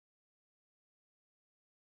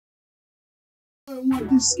I want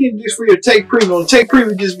this skin this for your take preview on Take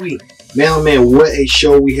Preview this week. Man, what a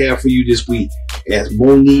show we have for you this week as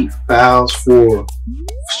Monique files for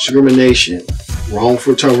discrimination,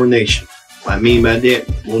 wrongful termination. What I mean by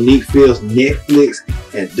that, Monique feels Netflix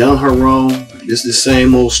had done her wrong. This is the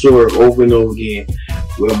same old story over and over again.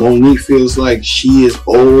 Where Monique feels like she is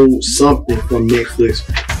owed something from Netflix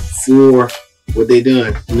for what they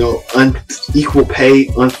done. You know, unequal pay,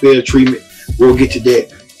 unfair treatment. We'll get to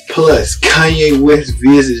that. Plus, Kanye West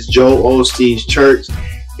visits Joel Osteen's church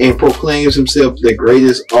and proclaims himself the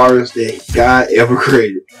greatest artist that God ever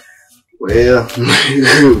created. Well,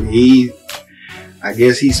 I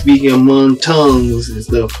guess he's speaking among tongues and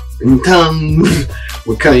stuff. In tongues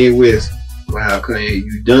with Kanye West. Wow, Kanye,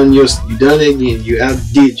 you done it again. You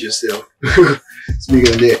outdid yourself.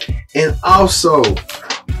 Speaking of that. And also,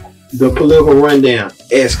 the political rundown.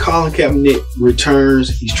 As Colin Kaepernick returns,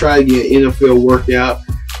 he's trying to get an NFL workout.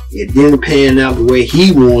 It didn't pan out the way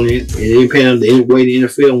he wanted. It didn't pan out the way the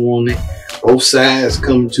NFL wanted. Both sides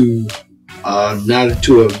come to not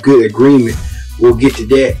to a good agreement. We'll get to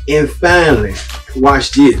that. And finally,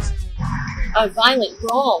 watch this. A violent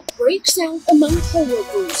brawl breaks out among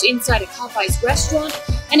co-workers inside a Popeyes restaurant,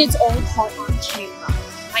 and it's all caught on camera.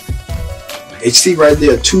 You see right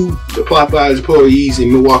there, the Popeyes employees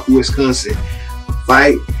in Milwaukee, Wisconsin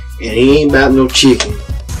fight, and it ain't about no chicken.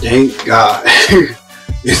 Thank God.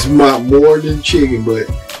 It's more than chicken, but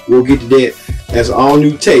we'll get to that as all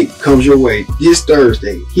new tape comes your way this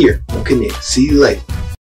Thursday here on Connect. See you later.